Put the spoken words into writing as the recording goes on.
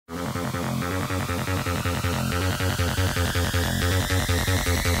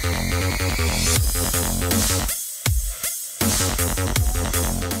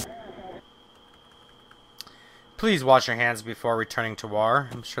Please wash your hands before returning to war.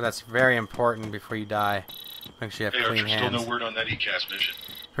 I'm sure that's very important before you die. Make sure you have clean hands. Still no word on that ECAS mission.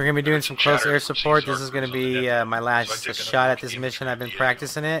 We're going to be doing some close air support. This is going to be my last shot at this mission. I've been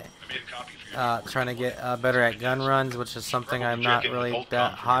practicing it. Trying to get better at gun runs, which is something I'm not really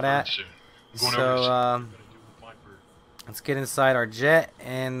that hot at. So let's get inside our jet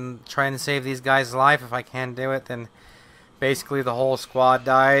and try and save these guys' life. If I can do it, then basically the whole squad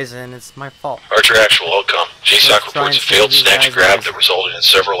dies, and it's my fault. Archer actual outcome. GSOC reports a failed snatch grab that resulted in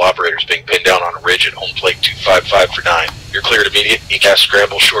several operators being pinned down on a ridge at home plate 255 for 9. You're cleared immediate. ECAS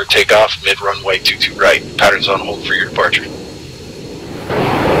scramble, short takeoff, mid-runway 22 right. Patterns on hold for your departure.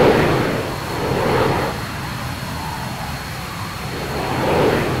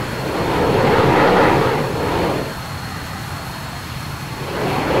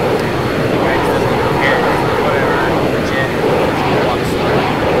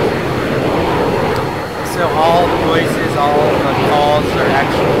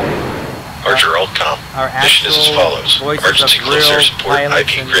 Mission is as follows. Emergency close air support,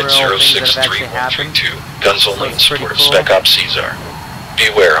 IP grid 063132. Guns only in support of Spec Ops Caesar.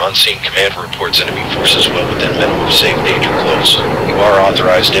 Beware, on-scene command reports enemy forces well within minimum safe danger close. You are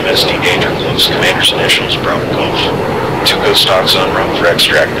authorized MSD danger close. Commander's initials, Bravo Golf. 2 ghost dogs en route for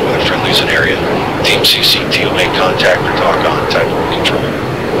extract, no other friendlies in area. Team CCTO make contact or talk on, type of control.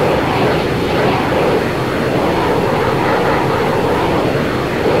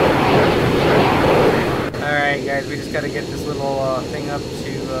 Alright guys, we just gotta get this little thing up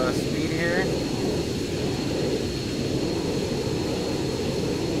to speed here.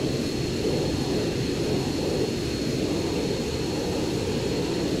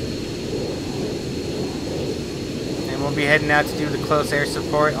 And we'll be heading out to do the close air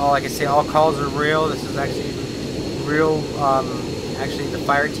support. All I can say, all calls are real. This is actually real, actually the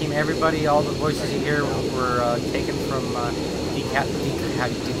fire team, everybody, all the voices you hear were taken from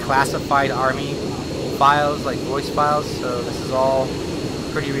declassified Army files, like voice files, so this is all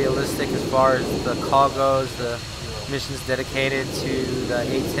pretty realistic as far as the call goes. The mission's dedicated to the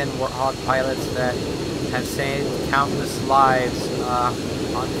A-10 Warthog pilots that have saved countless lives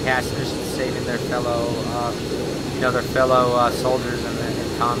on cash missions, saving their fellow, soldiers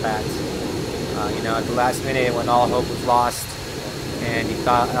in combat. At the last minute when all hope was lost, and you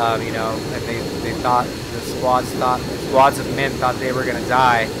thought, and they thought squads of men thought they were going to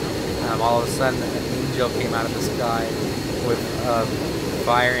die. All of a sudden, an angel came out of the sky with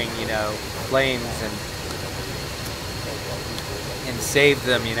firing, flames and saved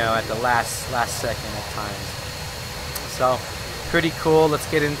them, at the last second at times. So, pretty cool. Let's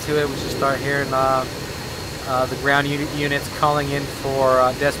get into it. We should start hearing the ground units calling in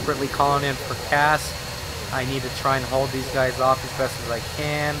for, desperately calling in for CAS. I need to try and hold these guys off as best as I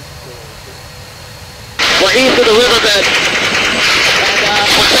can. We're east of the riverbed,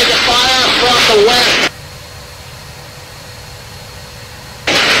 and we're taking fire from the west.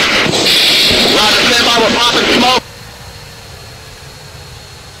 Roger, stand by, we're popping smoke.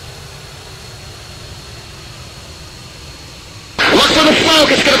 Look for the smoke,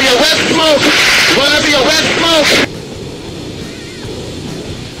 it's going to be a red smoke. It's going to be a red smoke.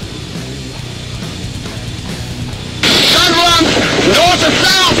 Gun runs north and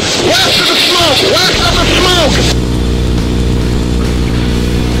south, west of the smoke, west of the smoke.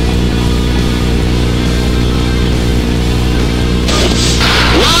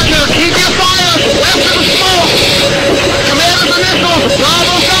 Roger, keep your fire west of the smoke. Commander's initials,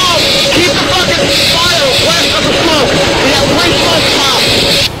 Bravo Golf. Keep the fucking fire west of the smoke. We have 3 smoke spots.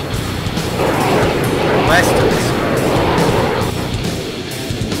 West of the smoke.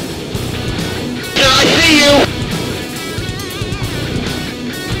 I see you.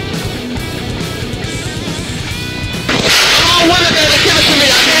 Oh, what is that? Give it to me.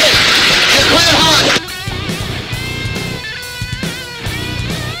 I did it. You're clear hot.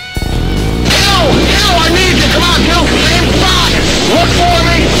 Hill, I need you. Come on, Hill. Same spot. Look for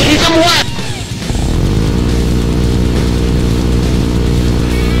me. Keep them wet.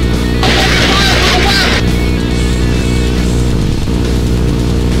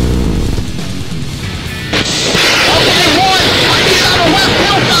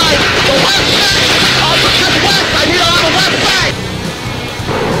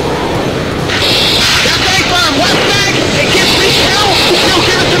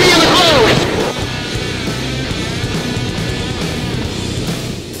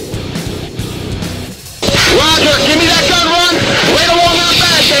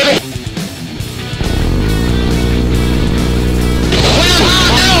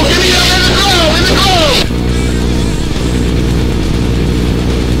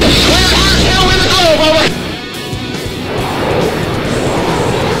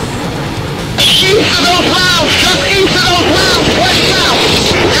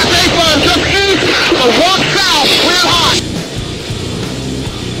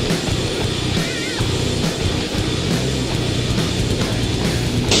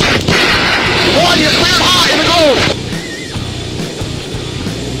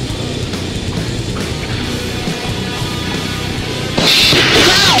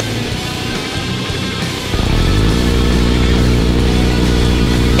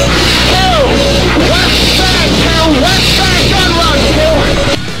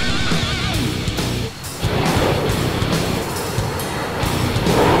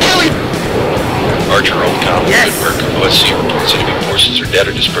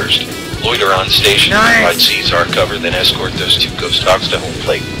 first. Loiter on station and provide Caesar cover, then escort those 2 ghost dogs to home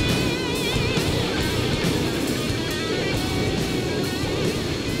plate.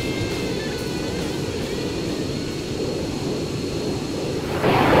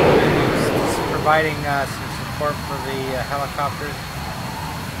 Providing some support for the helicopters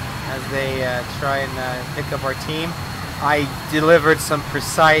as they try and pick up our team. I delivered some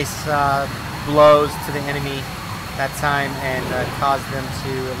precise blows to the enemy that time and caused them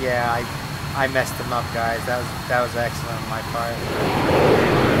to, yeah, I messed them up, guys. That was excellent on my part.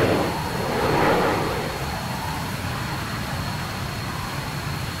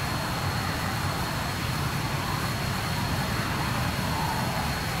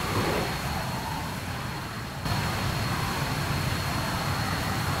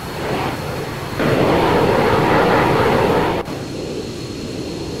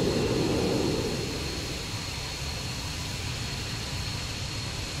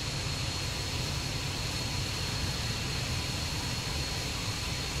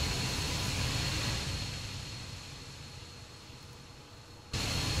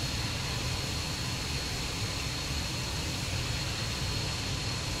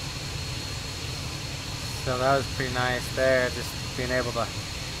 So that was pretty nice there, just being able to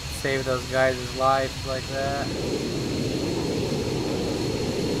save those guys' lives like that.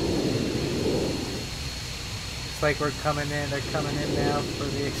 Looks like we're coming in, they're coming in now for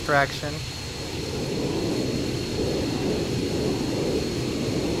the extraction.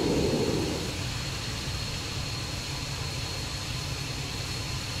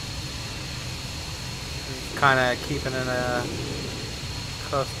 Kind of keeping a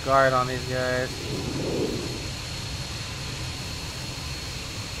close guard on these guys.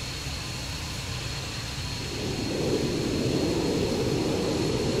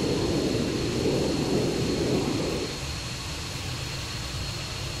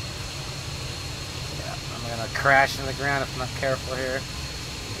 Crash in the ground if I'm not careful here.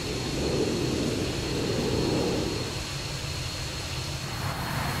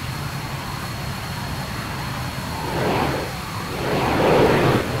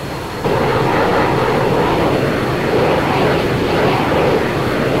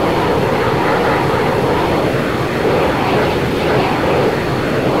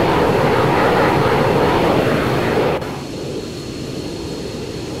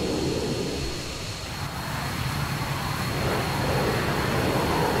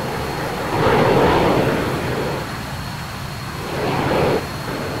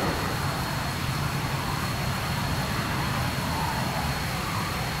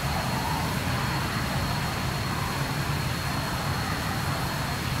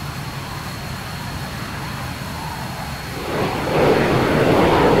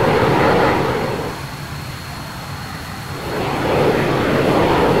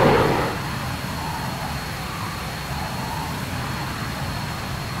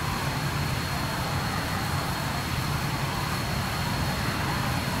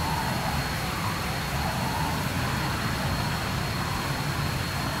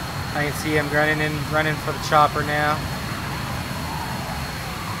 I can see him running for the chopper now.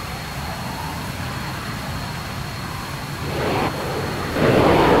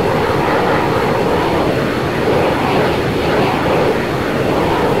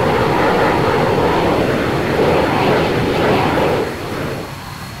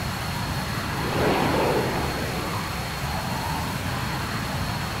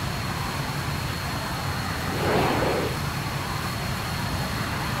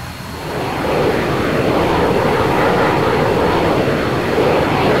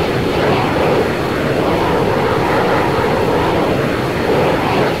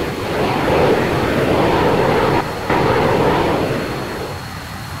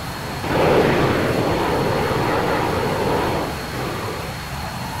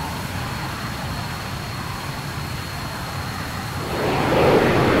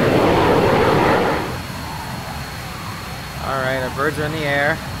 Birds are in the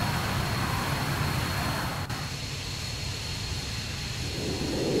air.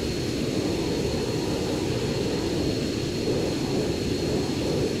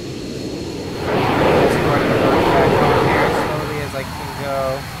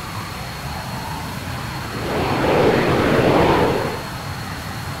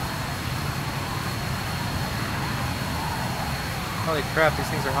 Holy crap, these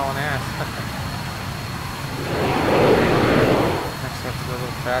things are hauling ass. Actually have to go a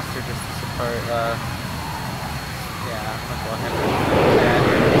little faster just to support, yeah, I'm gonna go ahead and do that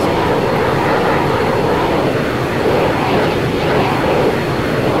here.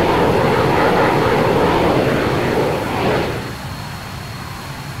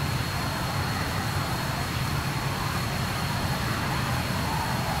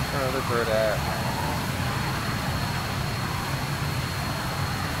 our other bird at?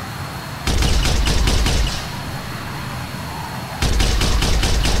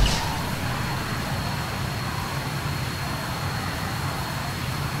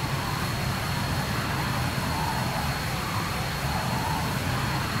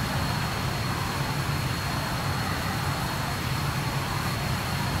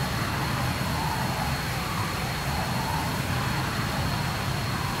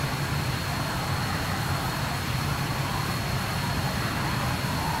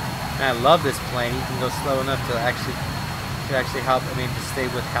 I love this plane. You can go slow enough to actually help. I mean, to stay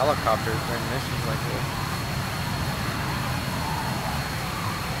with helicopters during missions like this.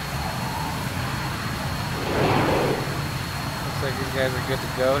 Looks like these guys are good to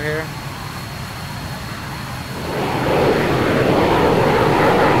go here.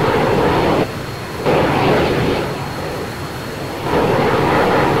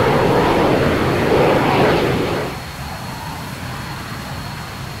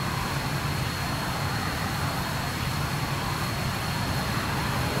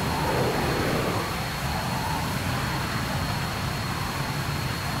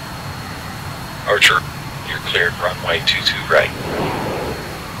 Archer, you're cleared, runway 22 right.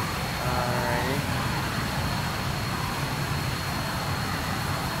 Alrighty.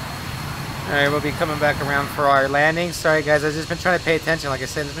 Alright, we'll be coming back around for our landing. Sorry guys, I've just been trying to pay attention. Like I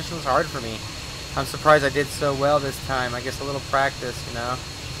said, this mission was hard for me. I'm surprised I did so well this time. I guess a little practice, you know,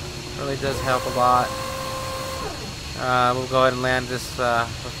 really does help a lot. We'll go ahead and land this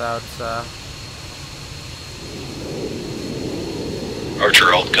without...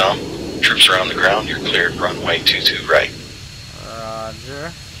 Archer, hold com. Troops are on the ground. You're cleared. Runway 22 right.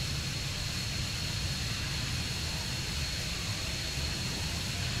 Roger.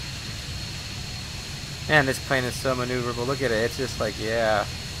 Man, this plane is so maneuverable. Look at it. It's just like, yeah,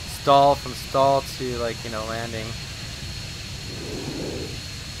 stall from stall to, like, you know, landing.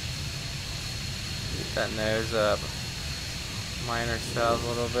 Get that nose up. Minor ourselves a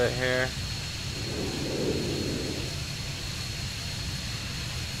little bit here.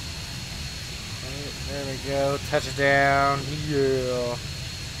 There we go, touchdown, yeah.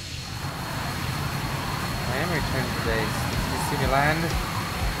 I am returning today. Did you see me land?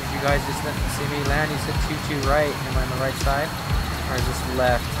 Did you guys just see me land? You said 22 right. Am I on the right side? Or is this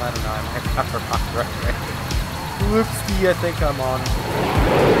left? I don't know. I might have got the wrong right. Whoopsie, I think I'm on.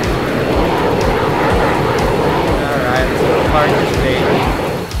 Alright, let's go park this baby.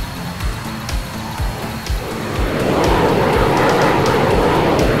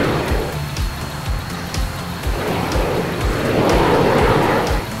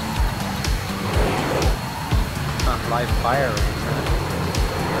 Live fire range.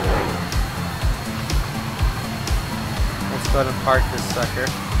 Let's go ahead and park this sucker.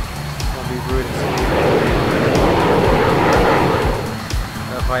 Won't be rude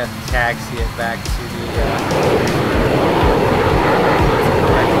and I'll probably have to taxi it back to the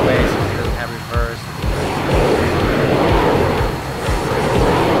correct way so it doesn't have reverse.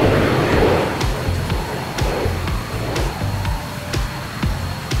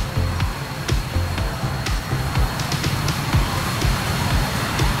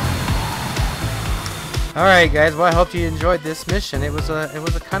 Alright guys, well I hope you enjoyed this mission. It was a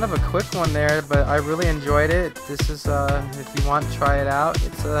kind of a quick one there, but I really enjoyed it. This is if you want to try it out,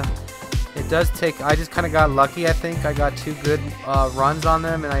 it does take, I just kind of got lucky. I think I got 2 good runs on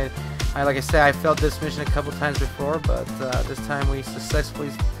them, and I like I said, I failed this mission a couple times before, but this time we successfully,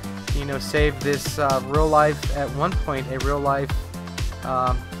 you know, saved this real life, at one point a real life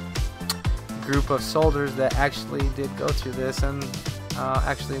group of soldiers that actually did go through this and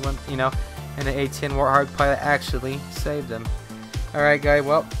actually went, you know, and the A-10 Warthog pilot actually saved them. Alright guys,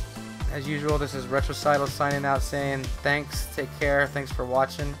 well, as usual, this is Retrocidal signing out saying thanks, take care, thanks for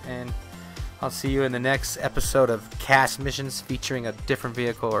watching, and I'll see you in the next episode of cast missions featuring a different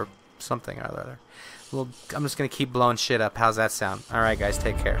vehicle or something or other. I'm just going to keep blowing shit up. How's that sound? Alright guys,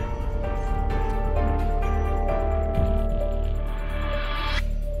 take care.